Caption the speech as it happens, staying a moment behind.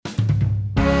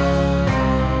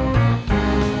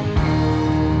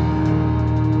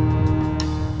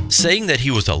Saying that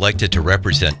he was elected to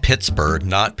represent Pittsburgh,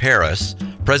 not Paris,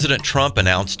 President Trump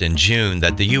announced in June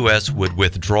that the U.S. would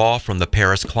withdraw from the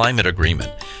Paris Climate Agreement,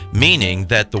 meaning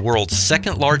that the world's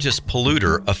second largest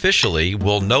polluter officially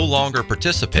will no longer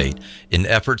participate in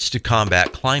efforts to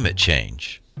combat climate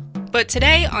change. But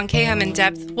today on KHUM In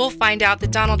Depth, we'll find out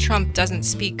that Donald Trump doesn't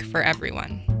speak for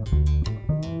everyone.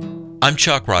 I'm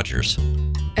Chuck Rogers.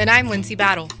 And I'm Lindsay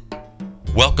Battle.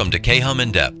 Welcome to KHUM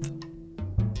In Depth.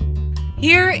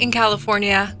 Here in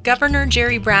California, Governor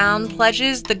Jerry Brown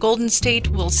pledges the Golden State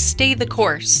will stay the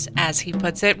course, as he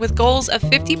puts it, with goals of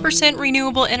 50%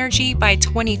 renewable energy by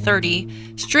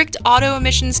 2030, strict auto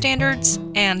emission standards,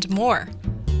 and more.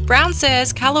 Brown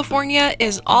says California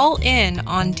is all in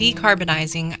on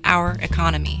decarbonizing our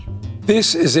economy.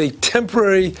 This is a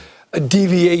temporary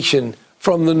deviation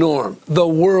from the norm, the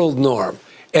world norm,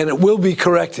 and it will be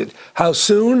corrected. How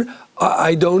soon?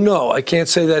 I don't know. I can't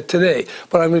say that today,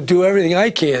 but I'm going to do everything I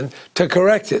can to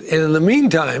correct it. And in the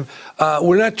meantime,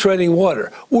 we're not treading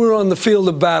water. We're on the field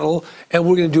of battle, and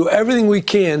we're going to do everything we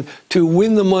can to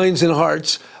win the minds and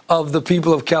hearts of the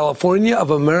people of California,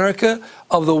 of America,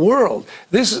 of the world.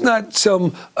 This is not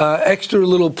some extra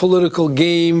little political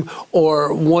game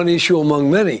or one issue among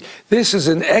many. This is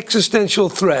an existential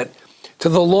threat to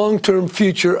the long-term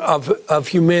future of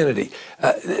humanity.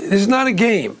 This is not a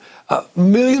game.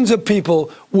 Millions of people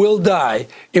will die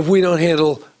if we don't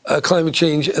handle climate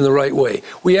change in the right way.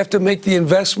 We have to make the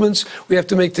investments. We have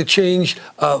to make the change,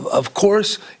 of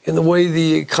course, in the way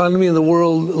the economy in the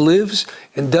world lives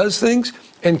and does things.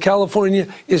 And California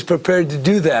is prepared to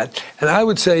do that. And I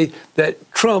would say that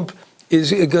Trump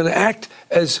is going to act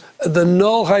as the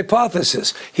null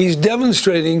hypothesis. He's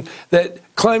demonstrating that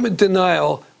climate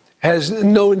denial has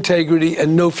no integrity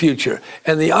and no future.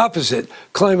 And the opposite,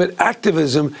 climate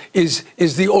activism, is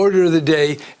the order of the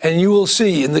day. And you will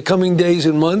see in the coming days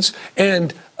and months,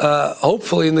 and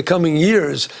hopefully in the coming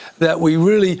years, that we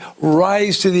really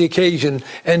rise to the occasion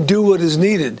and do what is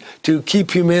needed to keep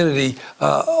humanity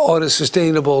on a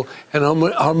sustainable and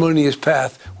harmonious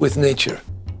path with nature.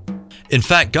 In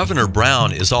fact, Governor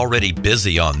Brown is already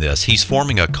busy on this. He's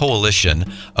forming a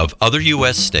coalition of other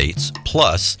U.S. states,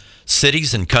 plus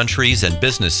cities and countries and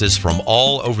businesses from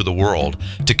all over the world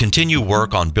to continue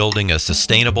work on building a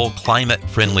sustainable,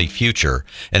 climate-friendly future.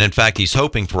 And in fact, he's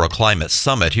hoping for a climate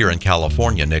summit here in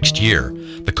California next year.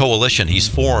 The coalition he's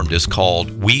formed is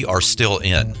called We Are Still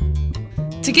In.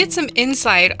 To get some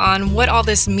insight on what all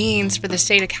this means for the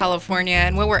state of California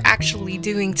and what we're actually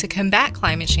doing to combat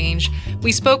climate change,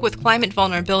 we spoke with climate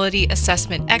vulnerability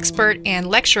assessment expert and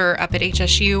lecturer up at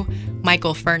HSU,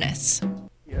 Michael Furness.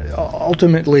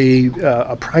 Ultimately,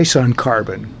 a price on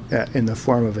carbon in the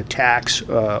form of a tax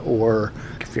or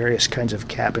various kinds of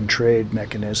cap and trade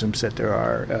mechanisms that there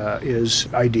are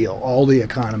is ideal. All the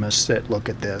economists that look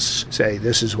at this say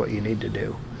this is what you need to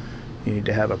do. You need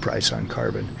to have a price on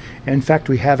carbon. And in fact,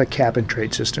 we have a cap and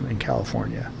trade system in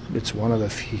California. It's one of the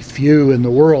few in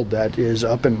the world that is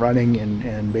up and running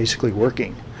and basically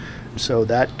working. So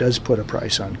that does put a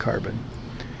price on carbon.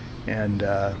 And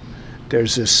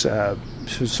there's this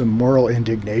some moral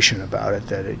indignation about it,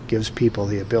 that it gives people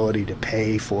the ability to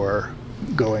pay for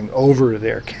going over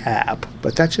their cap,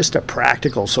 but that's just a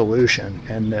practical solution,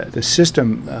 and the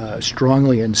system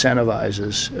strongly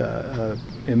incentivizes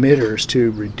emitters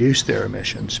to reduce their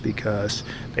emissions because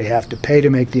they have to pay to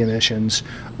make the emissions,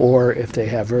 or if they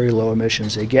have very low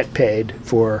emissions, they get paid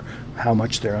for how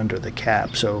much they're under the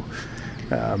cap. So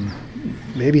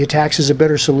maybe a tax is a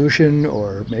better solution,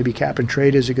 or maybe cap and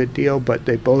trade is a good deal, but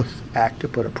they both act to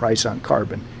put a price on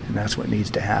carbon, and that's what needs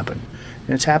to happen.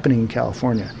 And it's happening in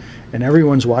California. And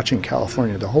everyone's watching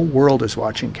California. The whole world is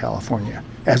watching California,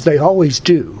 as they always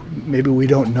do. Maybe we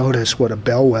don't notice what a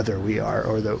bellwether we are,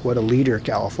 or what a leader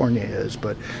California is,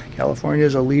 but California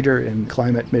is a leader in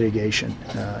climate mitigation,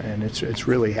 and it's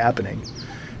really happening.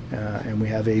 And we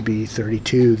have AB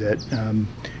 32 that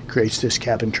creates this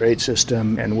cap and trade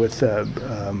system, and with sort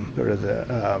of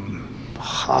the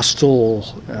hostile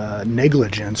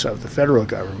negligence of the federal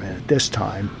government at this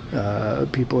time,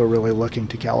 people are really looking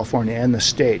to California and the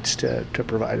states to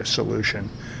provide a solution,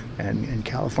 and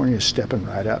California is stepping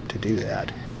right up to do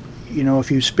that. You know,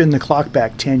 if you spin the clock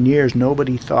back 10 years,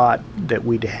 nobody thought that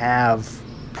we'd have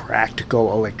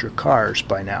practical electric cars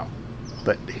by now,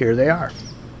 but here they are.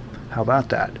 How about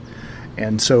that?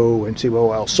 And so, and say,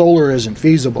 well, solar isn't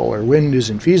feasible, or wind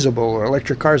isn't feasible, or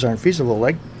electric cars aren't feasible.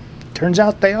 Like, turns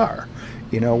out they are.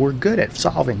 You know, we're good at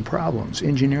solving problems,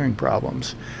 engineering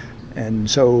problems. And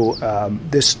so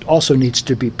this also needs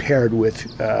to be paired with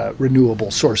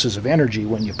renewable sources of energy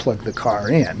when you plug the car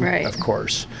in, right. Of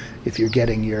course. If you're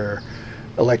getting your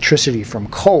electricity from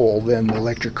coal, then the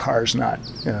electric car is not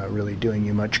really doing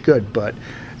you much good. But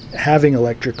having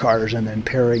electric cars and then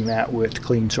pairing that with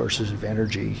clean sources of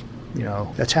energy,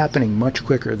 that's happening much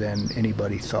quicker than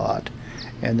anybody thought.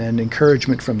 And then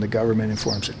encouragement from the government in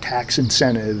forms of tax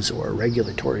incentives or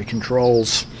regulatory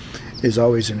controls is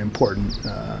always an important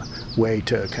way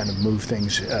to kind of move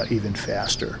things even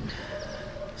faster.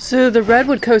 So the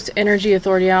Redwood Coast Energy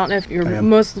Authority, I don't know if you're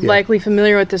likely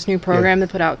familiar with this new program they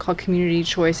put out called Community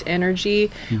Choice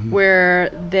Energy, where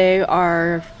they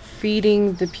are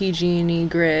feeding the PG&E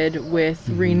grid with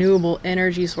renewable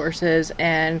energy sources,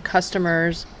 and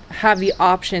customers have the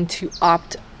option to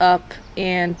opt up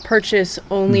and purchase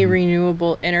only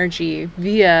renewable energy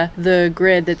via the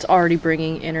grid that's already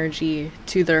bringing energy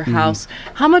to their house.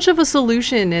 How much of a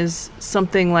solution is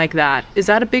something like that? Is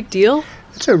that a big deal?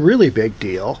 It's a really big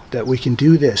deal that we can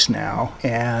do this now,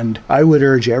 and I would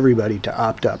urge everybody to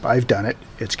opt up. I've done it.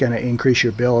 It's going to increase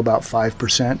your bill about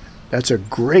 5%. That's a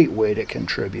great way to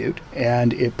contribute,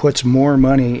 and it puts more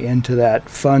money into that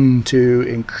fund to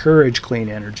encourage clean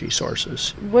energy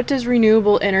sources. What does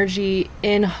renewable energy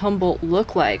in Humboldt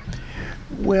look like?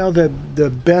 Well, the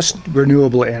best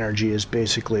renewable energy is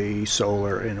basically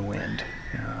solar and wind,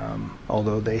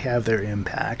 although they have their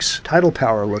impacts. Tidal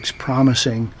power looks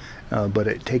promising, but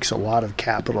it takes a lot of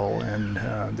capital, and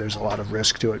there's a lot of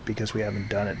risk to it because we haven't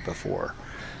done it before.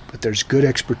 But there's good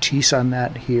expertise on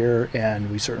that here, and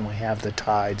we certainly have the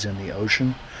tides in the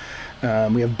ocean.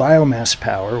 We have biomass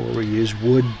power where we use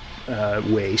wood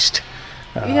waste.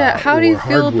 How do you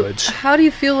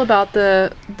feel about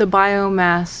the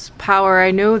biomass power? I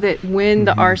know that when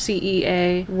the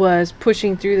RCEA was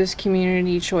pushing through this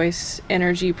community choice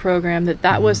energy program,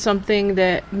 that was something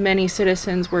that many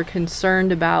citizens were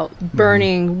concerned about,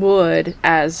 burning wood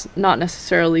as not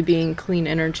necessarily being clean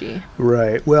energy.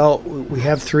 Right. Well, we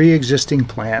have 3 existing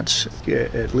plants.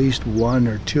 At least 1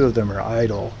 or 2 of them are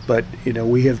idle, but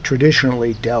we have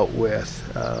traditionally dealt with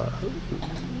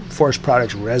forest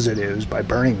products residues by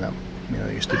burning them.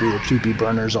 There used to be the teepee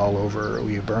burners all over, or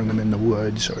you burn them in the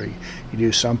woods, or you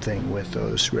do something with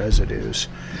those residues.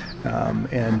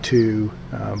 And to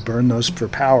burn those for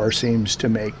power seems to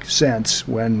make sense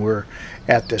when we're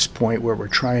at this point where we're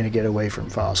trying to get away from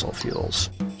fossil fuels.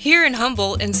 Here in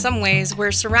Humboldt, in some ways,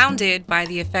 we're surrounded by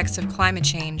the effects of climate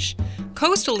change.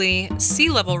 Coastally, sea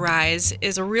level rise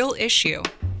is a real issue.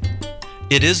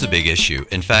 It is a big issue.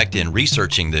 In fact, in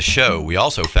researching this show, we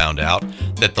also found out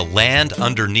that the land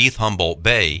underneath Humboldt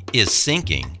Bay is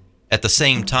sinking at the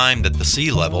same time that the sea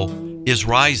level is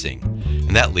rising.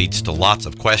 And that leads to lots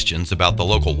of questions about the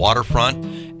local waterfront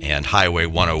and Highway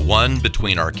 101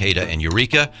 between Arcata and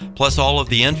Eureka, plus all of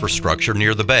the infrastructure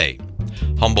near the bay.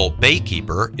 Humboldt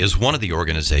Baykeeper is one of the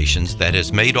organizations that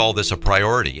has made all this a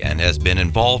priority and has been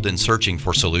involved in searching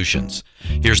for solutions.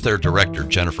 Here's their director,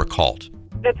 Jennifer Kalt.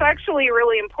 It's actually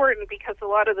really important because a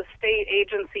lot of the state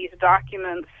agencies'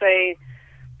 documents say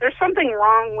there's something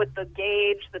wrong with the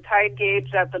tide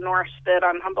gauge at the North Spit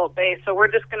on Humboldt Bay, so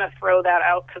we're just going to throw that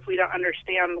out because we don't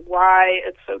understand why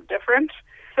it's so different.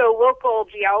 So local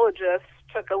geologists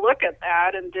took a look at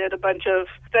that and did a bunch of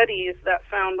studies that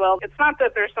found, well, it's not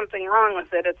that there's something wrong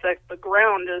with it, it's that the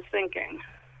ground is sinking.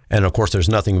 And of course, there's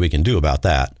nothing we can do about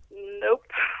that. Nope.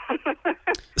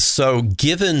 So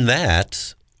given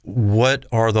that, what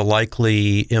are the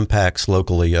likely impacts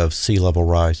locally of sea level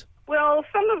rise? Well,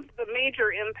 some of the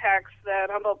major impacts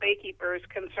that Humboldt Baykeeper is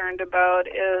concerned about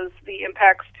is the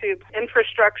impacts to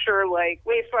infrastructure like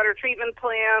wastewater treatment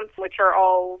plants, which are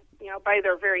all, by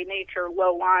their very nature,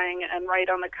 low-lying and right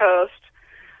on the coast.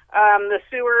 The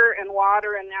sewer and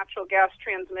water and natural gas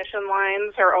transmission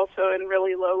lines are also in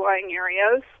really low-lying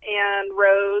areas, and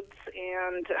roads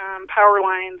and power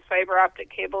lines, fiber optic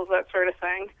cables, that sort of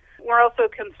thing. We're also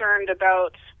concerned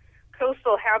about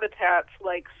coastal habitats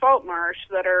like salt marsh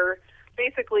that are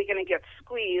basically going to get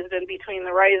squeezed in between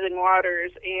the rising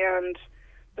waters and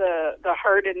the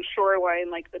hardened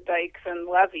shoreline like the dikes and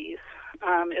levees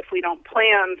if we don't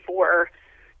plan for,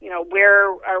 where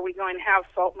are we going to have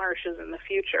salt marshes in the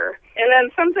future. And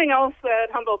then something else that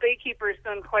Humboldt Baykeeper has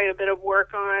done quite a bit of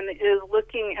work on is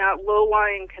looking at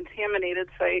low-lying contaminated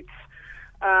sites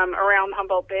around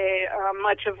Humboldt Bay,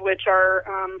 much of which are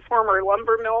former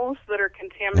lumber mills that are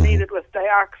contaminated with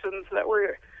dioxins that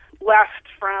were left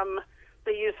from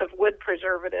the use of wood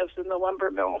preservatives in the lumber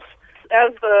mills.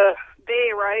 As the bay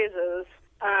rises,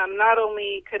 not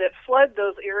only could it flood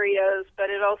those areas, but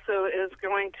it also is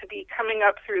going to be coming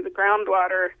up through the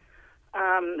groundwater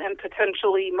and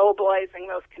potentially mobilizing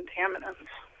those contaminants.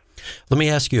 Let me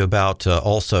ask you about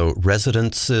also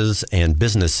residences and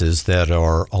businesses that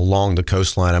are along the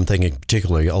coastline. I'm thinking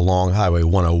particularly along Highway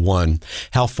 101.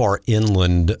 How far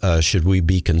inland should we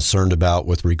be concerned about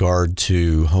with regard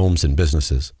to homes and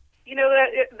businesses?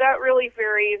 That really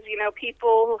varies.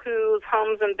 People whose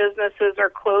homes and businesses are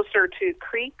closer to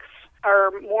creeks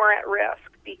are more at risk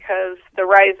because the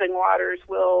rising waters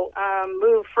will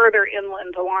move further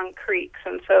inland along creeks.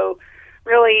 And so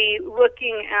really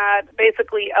looking at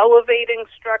basically elevating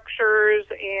structures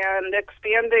and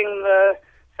expanding the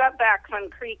setbacks on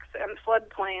creeks and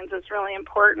floodplains is really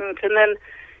important. And then,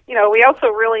 we also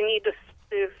really need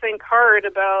to think hard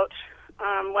about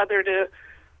whether to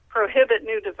prohibit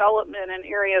new development in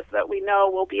areas that we know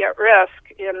will be at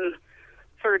risk in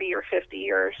 30 or 50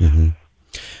 years. Mm-hmm.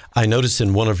 I noticed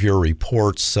in one of your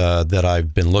reports that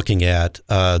I've been looking at,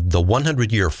 the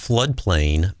 100-year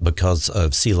floodplain, because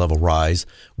of sea level rise,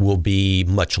 will be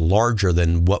much larger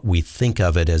than what we think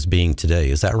of it as being today.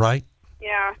 Is that right?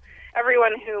 Yeah.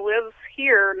 Everyone who lives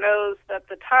here knows that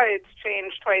the tides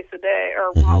change twice a day,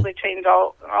 or they change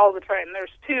all the time.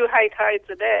 There's 2 high tides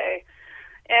a day.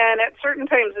 And at certain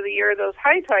times of the year, those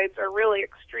high tides are really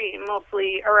extreme,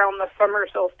 mostly around the summer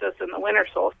solstice and the winter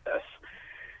solstice.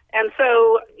 And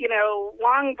so,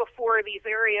 long before these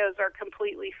areas are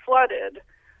completely flooded,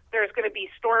 there's going to be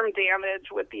storm damage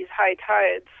with these high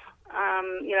tides,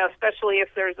 especially if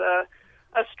there's a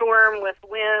storm with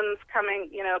winds coming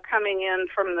in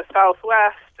from the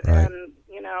southwest. Right. And,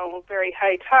 very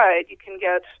high tide, you can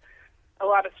get a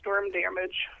lot of storm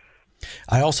damage.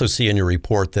 I also see in your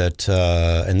report that,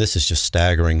 and this is just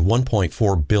staggering,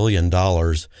 $1.4 billion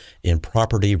in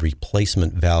property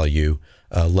replacement value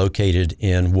located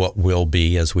in what will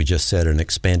be, as we just said, an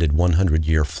expanded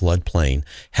 100-year floodplain.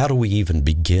 How do we even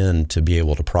begin to be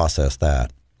able to process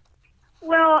that?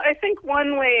 Well, I think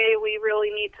one way we really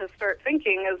need to start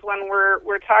thinking is when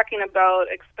we're talking about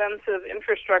expensive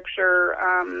infrastructure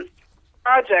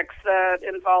projects that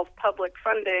involve public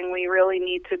funding, we really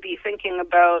need to be thinking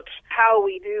about how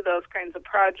we do those kinds of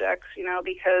projects,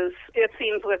 because it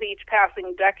seems with each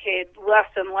passing decade, less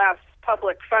and less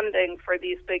public funding for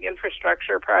these big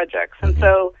infrastructure projects. And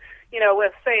so,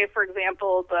 with, say, for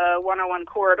example, the 101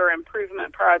 Corridor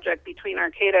Improvement Project between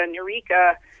Arcata and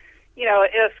Eureka,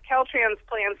 if Caltrans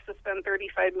plans to spend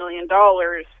 $35 million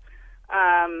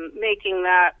making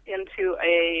that into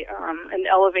an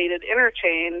elevated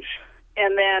interchange,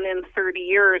 and then in 30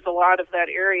 years, a lot of that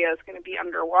area is going to be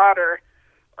underwater,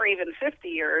 or even 50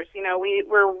 years.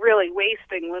 We're really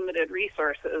wasting limited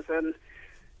resources, and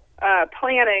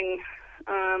planning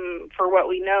for what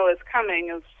we know is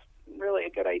coming is really a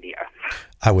good idea.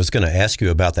 I was going to ask you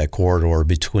about that corridor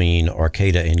between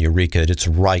Arcata and Eureka. It's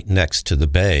right next to the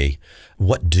bay.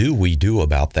 What do we do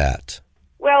about that?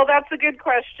 Well, that's a good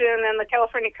question, and the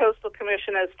California Coastal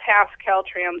Commission has tasked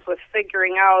Caltrans with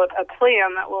figuring out a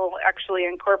plan that will actually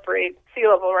incorporate sea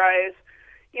level rise.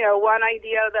 One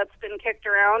idea that's been kicked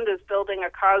around is building a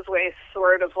causeway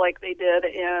sort of like they did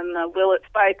in Willits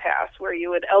Bypass, where you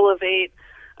would elevate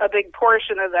a big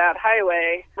portion of that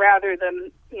highway rather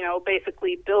than,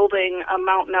 basically building a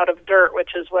mountain out of dirt,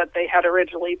 which is what they had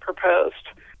originally proposed.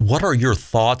 What are your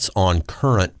thoughts on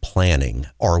current planning?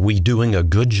 Are we doing a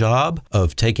good job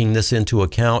of taking this into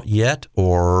account yet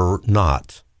or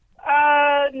not?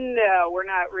 No, we're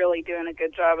not really doing a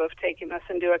good job of taking this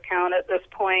into account at this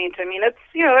point. I mean, it's,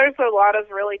 there's a lot of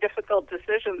really difficult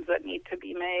decisions that need to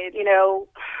be made.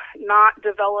 Not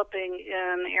developing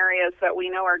in areas that we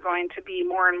know are going to be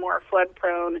more and more flood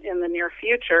prone in the near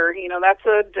future. That's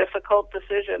a difficult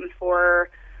decision for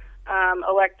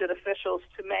elected officials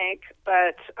to make,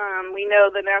 but we know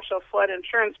the National Flood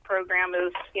Insurance Program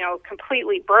is,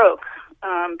 completely broke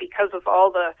because of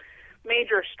all the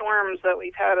major storms that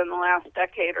we've had in the last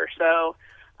decade or so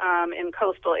in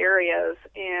coastal areas.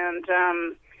 And,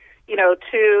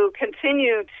 to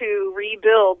continue to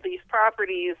rebuild these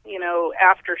properties,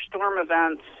 after storm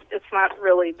events, it's not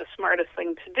really the smartest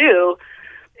thing to do.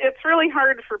 It's really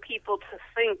hard for people to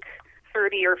think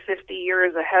 30 or 50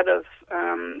 years ahead of,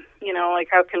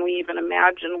 how can we even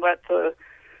imagine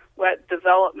what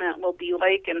development will be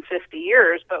like in 50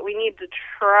 years? But we need to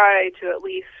try to at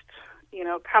least,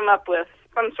 come up with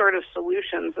some sort of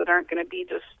solutions that aren't going to be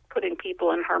just putting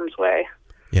people in harm's way.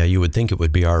 Yeah, you would think it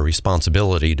would be our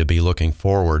responsibility to be looking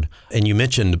forward. And you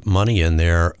mentioned money in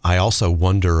there. I also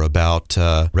wonder about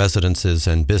residences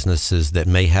and businesses that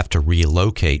may have to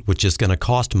relocate, which is going to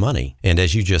cost money. And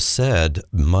as you just said,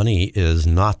 money is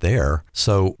not there.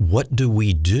 So what do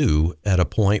we do at a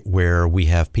point where we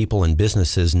have people and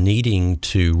businesses needing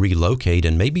to relocate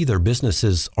and maybe their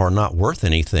businesses are not worth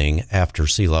anything after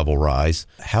sea level rise?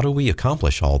 How do we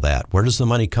accomplish all that? Where does the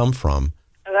money come from?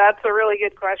 That's a really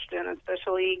good question,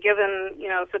 especially given,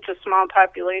 such a small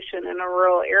population in a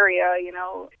rural area.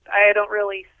 I don't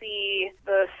really see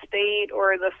the state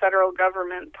or the federal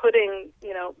government putting,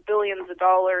 billions of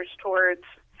dollars towards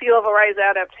sea level rise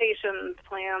adaptation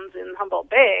plans in Humboldt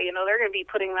Bay. They're going to be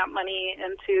putting that money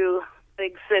into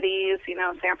big cities,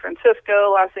 San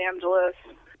Francisco, Los Angeles.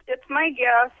 It's my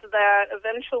guess that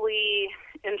eventually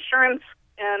insurance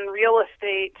and real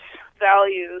estate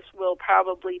values will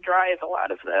probably drive a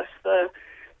lot of this. The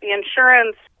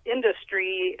insurance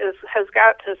industry has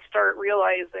got to start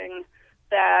realizing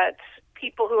that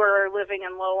people who are living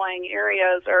in low-lying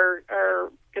areas are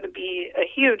going to be a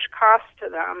huge cost to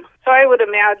them. So I would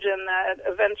imagine that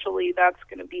eventually that's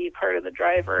going to be part of the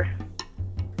driver.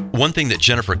 One thing that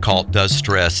Jennifer Kalt does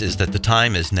stress is that the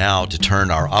time is now to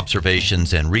turn our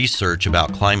observations and research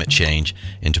about climate change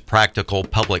into practical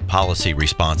public policy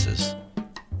responses.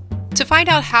 To find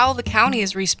out how the county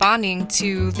is responding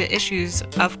to the issues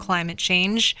of climate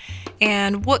change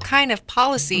and what kind of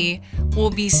policy we'll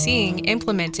be seeing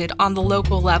implemented on the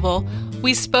local level,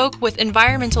 we spoke with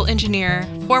environmental engineer,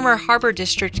 former Harbor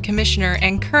District Commissioner,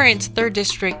 and current 3rd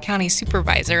District County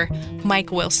Supervisor,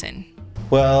 Mike Wilson.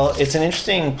 Well, it's an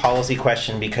interesting policy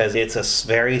question because it's a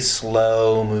very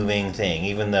slow-moving thing.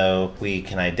 Even though we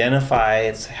can identify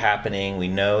it's happening, we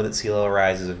know that sea level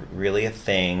rise is really a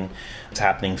thing. It's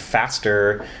happening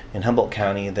faster in Humboldt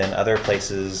County than other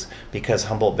places because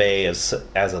Humboldt Bay as a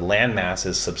landmass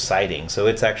is subsiding. So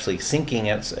it's actually sinking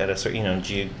at a certain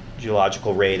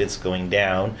geological rate. It's going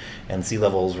down, and sea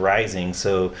level is rising.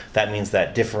 So that means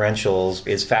that differentials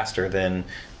is faster than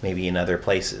maybe in other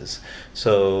places.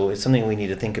 So it's something we need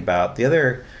to think about. The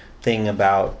other thing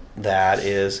about that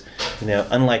is,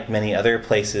 unlike many other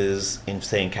places in,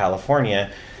 say, in California,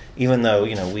 even though,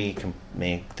 we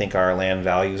may think our land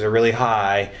values are really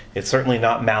high, it's certainly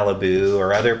not Malibu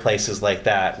or other places like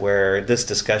that where this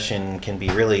discussion can be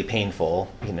really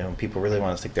painful. People really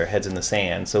want to stick their heads in the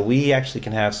sand. So we actually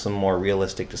can have some more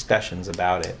realistic discussions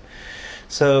about it.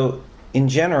 So in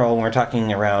general, when we're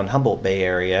talking around Humboldt Bay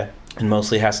area, and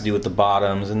mostly has to do with the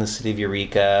bottoms in the city of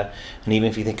Eureka, and even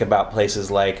if you think about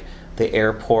places like the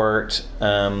airport,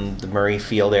 the Murray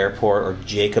Field Airport, or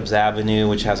Jacobs Avenue,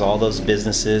 which has all those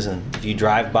businesses, and if you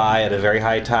drive by at a very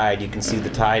high tide, you can see the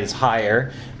tide is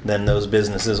higher than those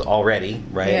businesses already,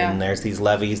 right? Yeah. And there's these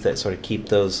levees that sort of keep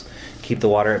the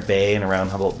water at bay and around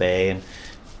Humboldt Bay,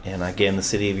 and again, the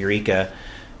city of Eureka.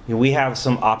 We have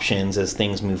some options as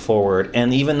things move forward,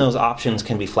 and even those options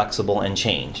can be flexible and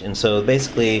change. And so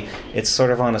basically, it's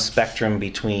sort of on a spectrum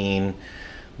between,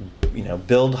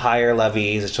 build higher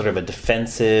levees, it's sort of a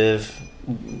defensive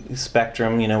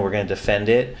spectrum, we're going to defend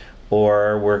it,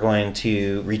 or we're going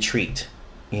to retreat,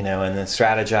 and then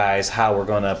strategize how we're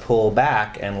going to pull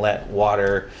back and let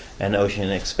water and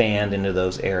ocean expand into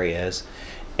those areas,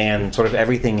 and sort of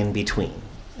everything in between.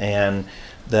 And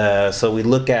so we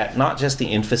look at not just the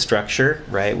infrastructure,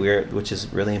 right, which is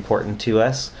really important to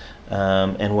us,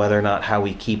 and whether or not how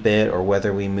we keep it or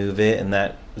whether we move it, and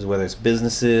that is whether it's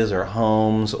businesses or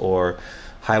homes or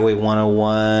Highway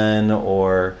 101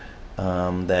 or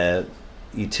the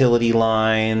utility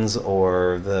lines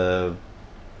or the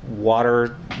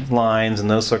water lines and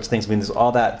those sorts of things. I mean, there's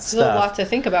all that stuff. There's a lot to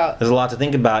think about. There's a lot to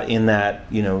think about in that,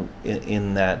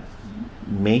 in that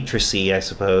matrixy, I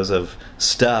suppose, of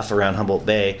stuff around Humboldt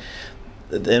Bay.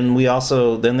 Then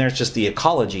there's just the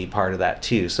ecology part of that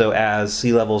too. So as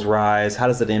sea levels rise, how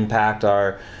does it impact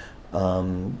our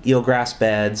eelgrass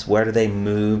beds? Where do they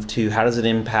move to? How does it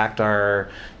impact our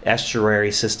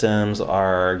estuary systems,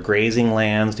 our grazing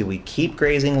lands? Do we keep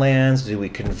grazing lands? Do we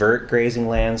convert grazing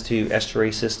lands to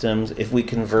estuary systems? If we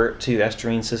convert to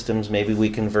estuarine systems, maybe we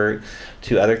convert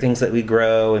to other things that we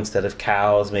grow instead of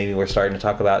cows. Maybe we're starting to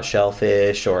talk about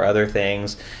shellfish or other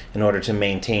things in order to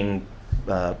maintain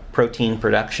protein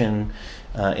production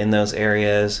in those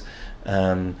areas.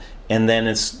 And then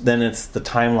it's the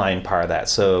timeline part of that.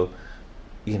 So,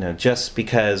 just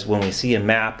because when we see a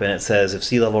map and it says if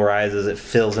sea level rises, it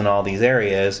fills in all these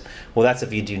areas, well, that's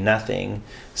if you do nothing.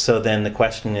 So then the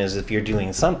question is, if you're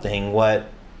doing something, what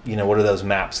do those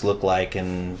maps look like?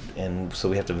 And so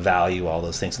we have to value all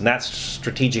those things. And that's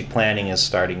strategic planning is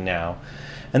starting now.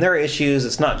 And there are issues.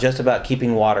 It's not just about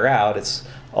keeping water out. It's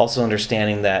also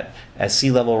understanding that as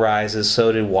sea level rises,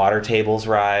 so do water tables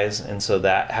rise, and so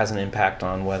that has an impact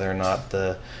on whether or not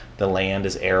the land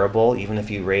is arable. Even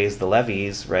if you raise the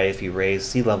levees, right? If you raise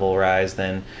sea level rise,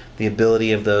 then the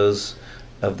ability of those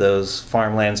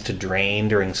farmlands to drain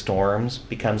during storms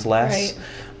becomes less.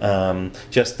 Right.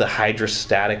 Just the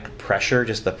hydrostatic pressure,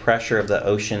 just the pressure of the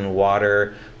ocean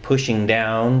water pushing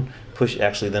down,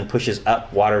 then pushes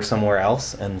up water somewhere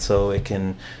else, and so it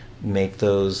can make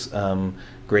those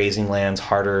grazing lands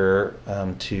harder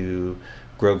to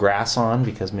grow grass on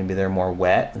because maybe they're more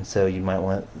wet, and so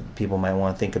people might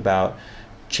want to think about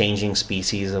changing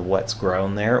species of what's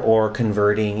grown there or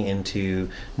converting into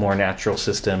more natural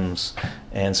systems.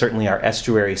 And certainly our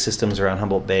estuary systems around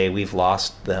Humboldt Bay, we've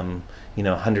lost them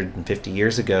 150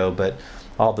 years ago, but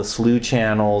all the slough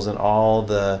channels and all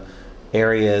the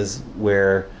areas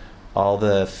where all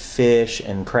the fish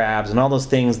and crabs and all those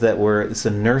things it's a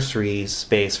nursery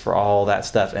space for all that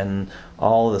stuff, and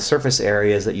all the surface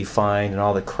areas that you find and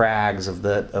all the crags of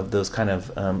those kind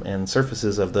of and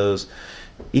surfaces of those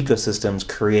ecosystems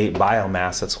create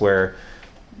biomass. That's where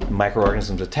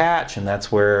microorganisms attach, and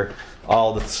that's where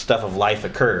all the stuff of life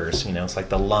occurs. It's like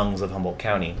the lungs of Humboldt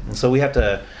County. And so we have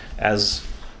to, as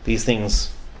these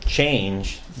things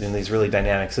change in these really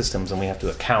dynamic systems, and we have to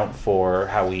account for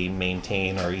how we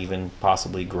maintain or even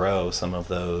possibly grow some of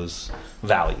those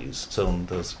values. So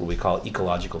those what we call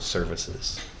ecological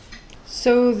services.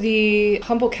 So the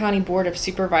Humboldt County Board of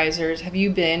Supervisors, have you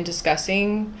been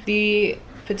discussing the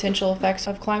potential effects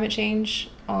of climate change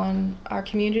on our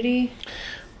community?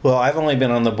 Well, I've only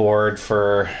been on the board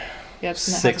for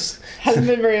hasn't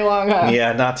been very long, huh?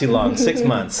 Yeah, not too long, 6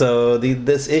 months. So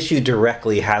this issue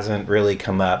directly hasn't really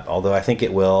come up, although I think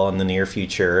it will in the near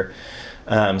future.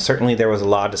 Certainly there was a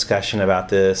lot of discussion about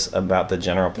the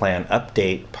general plan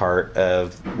update part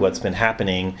of what's been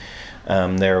happening.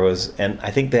 And I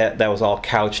think that was all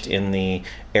couched in the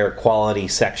air quality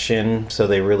section, so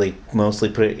they really mostly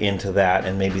put it into that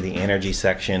and maybe the energy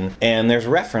section. And there's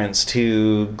reference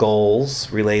to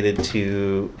goals related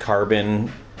to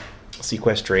carbon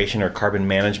sequestration or carbon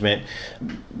management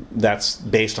that's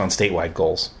based on statewide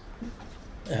goals.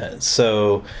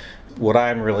 So what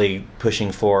I'm really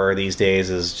pushing for these days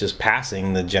is just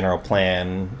passing the general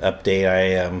plan update.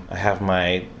 I have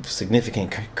my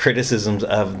significant criticisms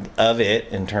of it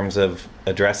in terms of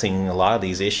addressing a lot of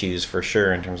these issues for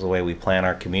sure in terms of the way we plan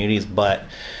our communities, but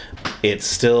it's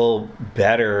still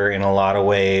better in a lot of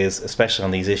ways, especially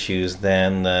on these issues,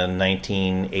 than the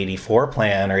 1984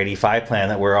 plan or 85 plan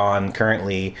that we're on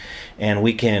currently, and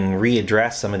we can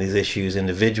readdress some of these issues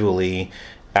individually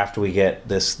after we get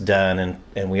this done.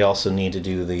 And we also need to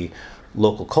do the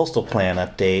local coastal plan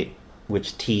update,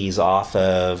 which tees off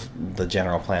of the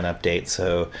general plan update.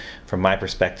 So from my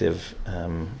perspective,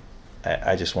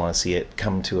 I just want to see it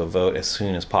come to a vote as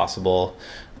soon as possible,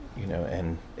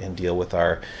 and deal with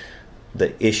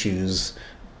the issues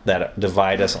that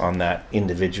divide us on that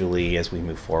individually as we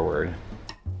move forward.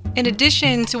 In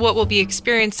addition to what we'll be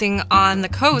experiencing on the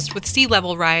coast with sea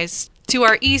level rise, to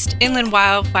our east, inland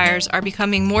wildfires are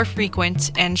becoming more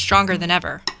frequent and stronger than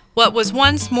ever. What was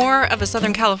once more of a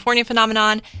Southern California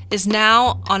phenomenon is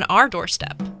now on our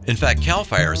doorstep. In fact, CAL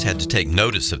FIRE's had to take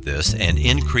notice of this and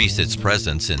increase its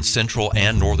presence in Central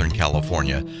and Northern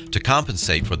California to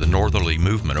compensate for the northerly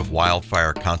movement of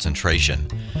wildfire concentration.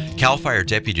 CAL FIRE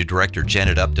Deputy Director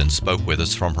Janet Upton spoke with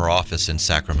us from her office in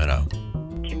Sacramento.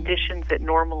 Conditions that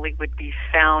normally would be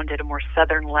found at a more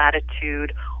southern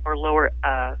latitude or lower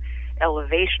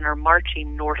elevation are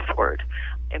marching northward.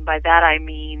 And by that I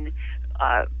mean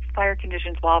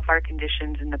wildfire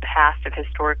conditions in the past have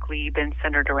historically been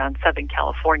centered around Southern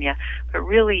California, but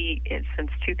really since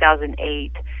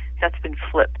 2008, that's been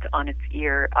flipped on its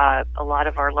ear. A lot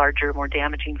of our larger, more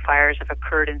damaging fires have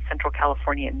occurred in Central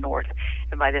California and north,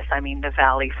 and by this I mean the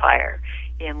Valley Fire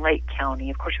in Lake County.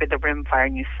 Of course, we had the Rim Fire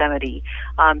in Yosemite.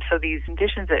 So these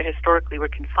conditions that historically were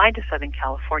confined to Southern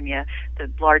California,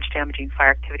 the large damaging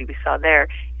fire activity we saw there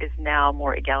is now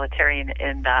more egalitarian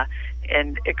and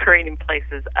occurring in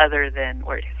places other than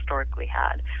where it historically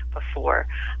had before.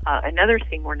 Another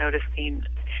thing we're noticing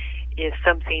is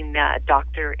something that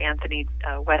Dr. Anthony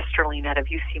Westerling out of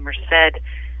UC Merced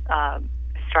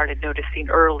started noticing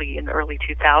in the early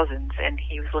 2000s, and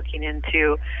he was looking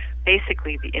into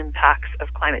basically the impacts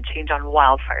of climate change on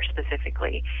wildfire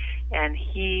specifically. And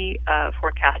he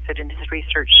forecasted, and his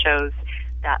research shows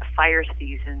that fire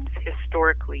seasons,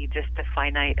 historically just a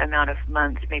finite amount of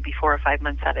months, maybe 4 or 5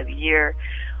 months out of the year,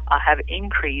 have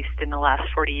increased in the last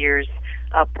 40 years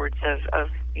upwards of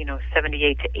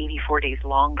 78 to 84 days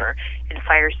longer. And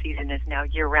fire season is now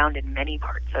year-round in many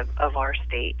parts of our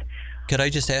state. Could I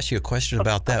just ask you a question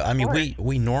about that? I mean,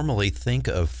 we normally think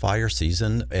of fire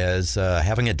season as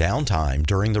having a downtime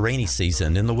during the rainy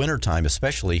season, in the wintertime,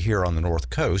 especially here on the North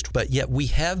Coast. But yet we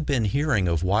have been hearing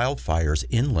of wildfires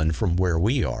inland from where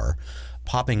we are,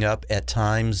 popping up at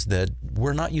times that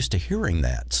we're not used to hearing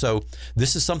that. So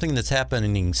this is something that's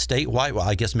happening statewide, well,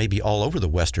 I guess maybe all over the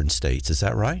western states. Is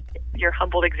that right? Your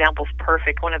Humboldt example is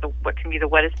perfect. One of what can be the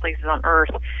wettest places on earth.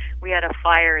 We had a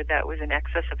fire that was in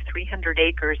excess of 300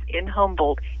 acres in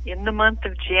Humboldt in the month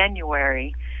of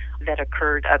January that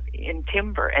occurred up in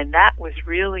timber. And that was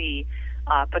really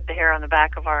put the hair on the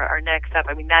back of our necks up.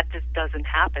 I mean, that just doesn't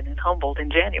happen in Humboldt in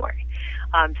January.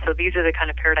 So these are the kind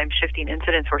of paradigm-shifting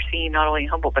incidents we're seeing not only in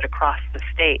Humboldt but across the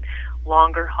state.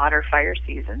 Longer, hotter fire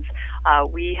seasons.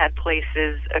 We had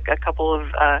places a couple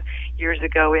of years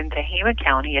ago in Tehama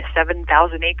County, a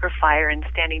 7,000-acre fire in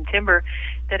standing timber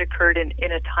that occurred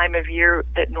in a time of year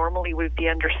that normally would be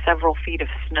under several feet of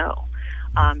snow.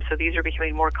 So these are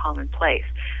becoming more commonplace.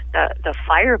 The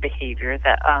fire behavior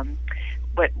that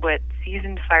what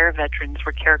seasoned fire veterans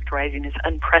were characterizing as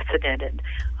unprecedented.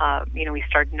 We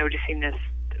started noticing this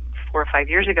 4 or 5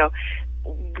 years ago.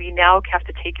 We now have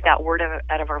to take that word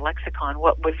out of our lexicon.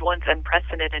 What was once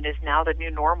unprecedented is now the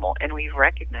new normal, and we've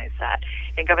recognized that.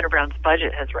 And Governor Brown's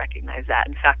budget has recognized that.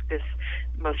 In fact, this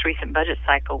most recent budget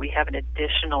cycle, we have an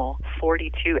additional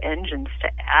 42 engines to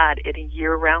add in a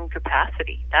year-round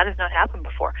capacity. That has not happened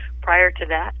before. Prior to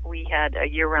that, we had a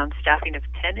year-round staffing of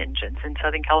 10 engines in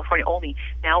Southern California only.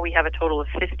 Now we have a total of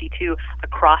 52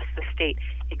 across the state,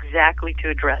 exactly to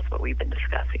address what we've been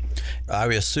discussing. I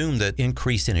assume that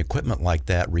increase in equipment like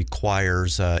that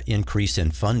requires increase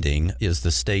in funding. Is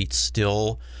the state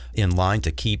still in line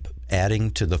to keep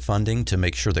adding to the funding to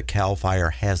make sure that CAL FIRE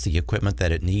has the equipment that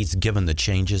it needs, given the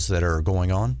changes that are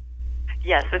going on?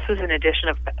 Yes, this is an addition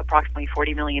of approximately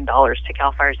 $40 million to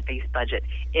CAL FIRE's base budget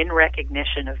in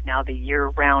recognition of now the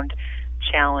year-round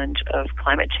challenge of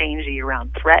climate change, the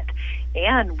year-round threat,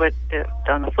 and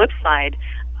on the flip side,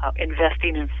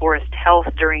 investing in forest health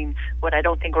during what I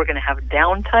don't think we're going to have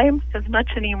downtime as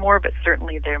much anymore, but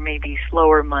certainly there may be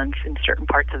slower months in certain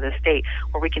parts of the state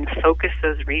where we can focus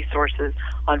those resources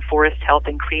on forest health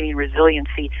and creating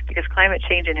resiliency, because climate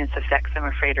change and its effects, I'm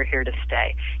afraid, are here to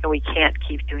stay, and we can't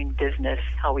keep doing business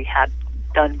how we had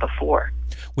done before.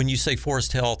 When you say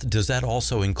forest health, does that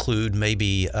also include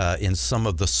maybe in some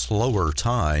of the slower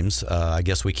times, I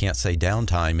guess we can't say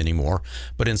downtime anymore,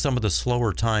 but in some of the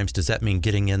slower times, does that mean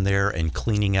getting in there and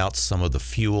cleaning out some of the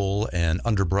fuel and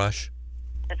underbrush?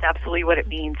 That's absolutely what it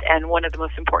means, and one of the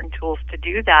most important tools to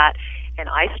do that, and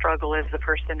I struggle as the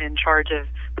person in charge of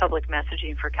public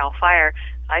messaging for CAL FIRE,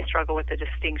 I struggle with the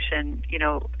distinction,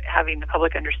 having the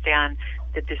public understand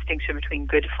the distinction between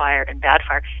good fire and bad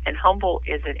fire. And Humboldt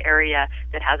is an area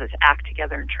that has its act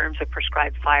together in terms of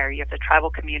prescribed fire. You have the tribal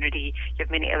community, you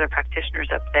have many other practitioners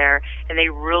up there, and they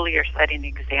really are setting an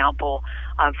example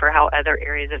for how other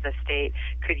areas of the state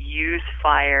could use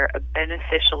fire, a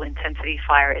beneficial intensity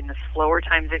fire in the slower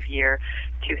times of year,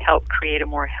 to help create a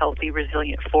more healthy,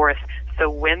 resilient forest. So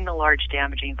when the large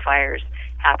damaging fires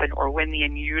happen, or when the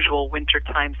unusual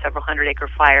wintertime several hundred-acre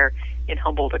fire in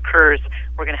Humboldt occurs,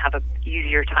 we're going to have an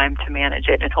easier time to manage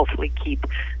it and hopefully keep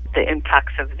the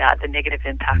impacts of that, the negative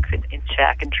impacts in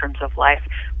check in terms of life,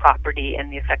 property,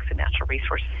 and the effects of natural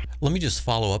resources. Let me just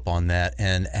follow up on that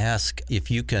and ask if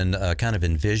you can kind of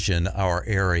envision our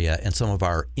area and some of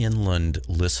our inland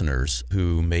listeners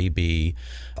who may be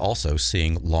also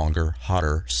seeing longer,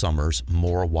 hotter summers,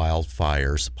 more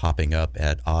wildfires popping up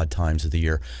at odd times of the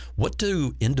year. What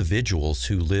do individuals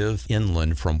who live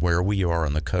inland from where we are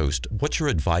on the coast, what's your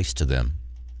advice to them?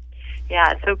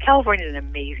 Yeah, so California is an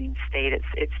amazing state.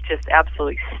 It's just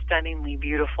absolutely stunningly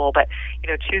beautiful. But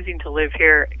choosing to live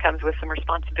here comes with some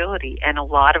responsibility, and a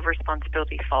lot of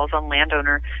responsibility falls on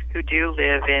landowners who do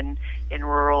live in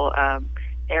rural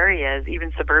areas,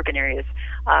 even suburban areas.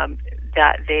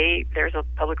 There's a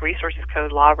public resources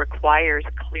code law requires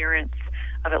clearance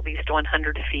of at least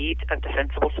 100 feet of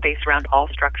defensible space around all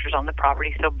structures on the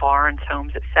property, so barns,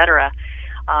 homes, etc.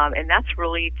 And that's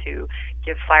really to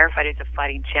give firefighters a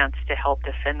fighting chance to help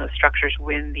defend those structures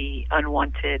when the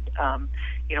unwanted,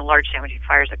 large damaging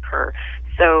fires occur.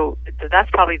 So that's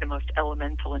probably the most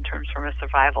elemental in terms from a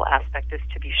survival aspect, is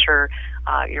to be sure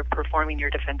you're performing your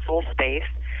defensible space.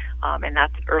 And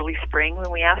that's early spring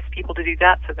when we ask people to do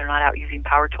that, so they're not out using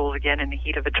power tools again in the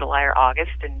heat of a July or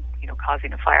August and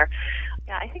causing a fire.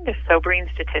 Yeah, I think the sobering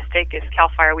statistic is CAL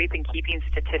FIRE. We've been keeping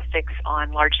statistics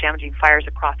on large damaging fires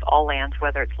across all lands,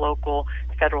 whether it's local,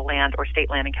 federal land, or state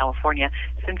land in California,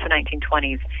 since the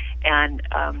 1920s. And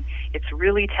it's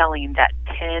really telling that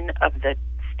 10 of the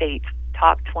state's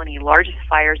top 20 largest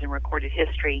fires in recorded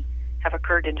history have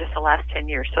occurred in just the last 10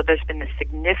 years. So there's been a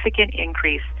significant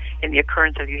increase in the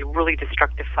occurrence of these really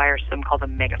destructive fires, some call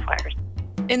them mega fires.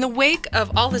 In the wake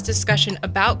of all this discussion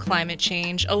about climate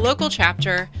change, a local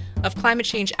chapter of climate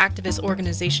change activist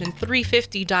organization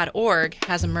 350.org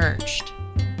has emerged.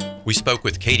 We spoke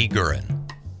with Katie Gurin.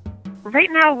 Right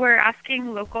now, we're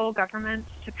asking local governments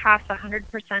to pass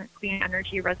 100% clean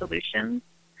energy resolutions.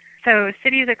 So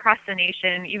cities across the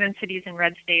nation, even cities in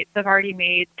red states, have already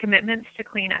made commitments to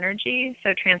clean energy,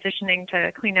 so transitioning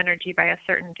to clean energy by a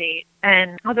certain date.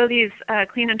 And although these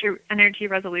clean energy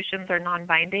resolutions are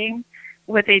non-binding,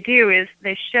 what they do is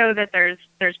they show that there's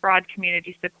broad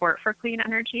community support for clean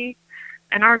energy.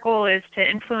 And our goal is to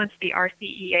influence the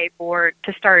RCEA board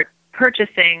to start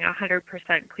purchasing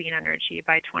 100% clean energy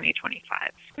by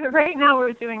 2025. Right now,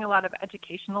 we're doing a lot of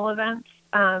educational events,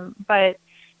 but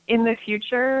in the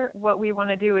future, what we want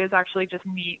to do is actually just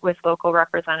meet with local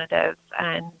representatives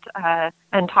and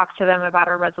talk to them about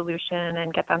our resolution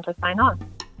and get them to sign on.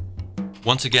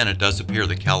 Once again, it does appear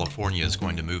that California is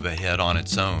going to move ahead on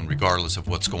its own, regardless of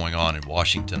what's going on in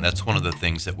Washington. That's one of the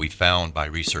things that we found by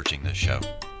researching this show.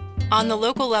 On the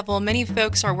local level, many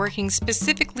folks are working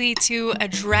specifically to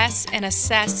address and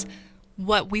assess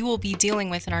what we will be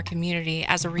dealing with in our community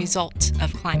as a result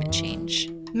of climate change.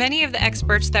 Many of the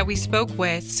experts that we spoke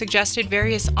with suggested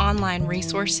various online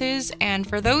resources, and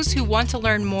for those who want to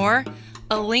learn more,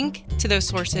 a link to those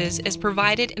sources is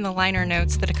provided in the liner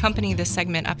notes that accompany this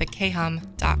segment up at khum.com.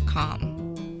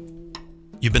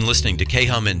 You've been listening to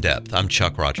KHUM In Depth. I'm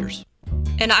Chuck Rogers.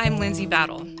 And I'm Lindsay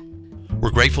Battle.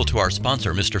 We're grateful to our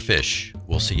sponsor, Mr. Fish.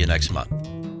 We'll see you next month.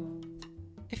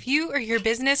 If you or your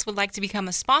business would like to become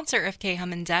a sponsor of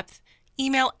KHUM In Depth,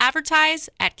 email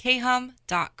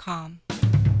advertise@khum.com.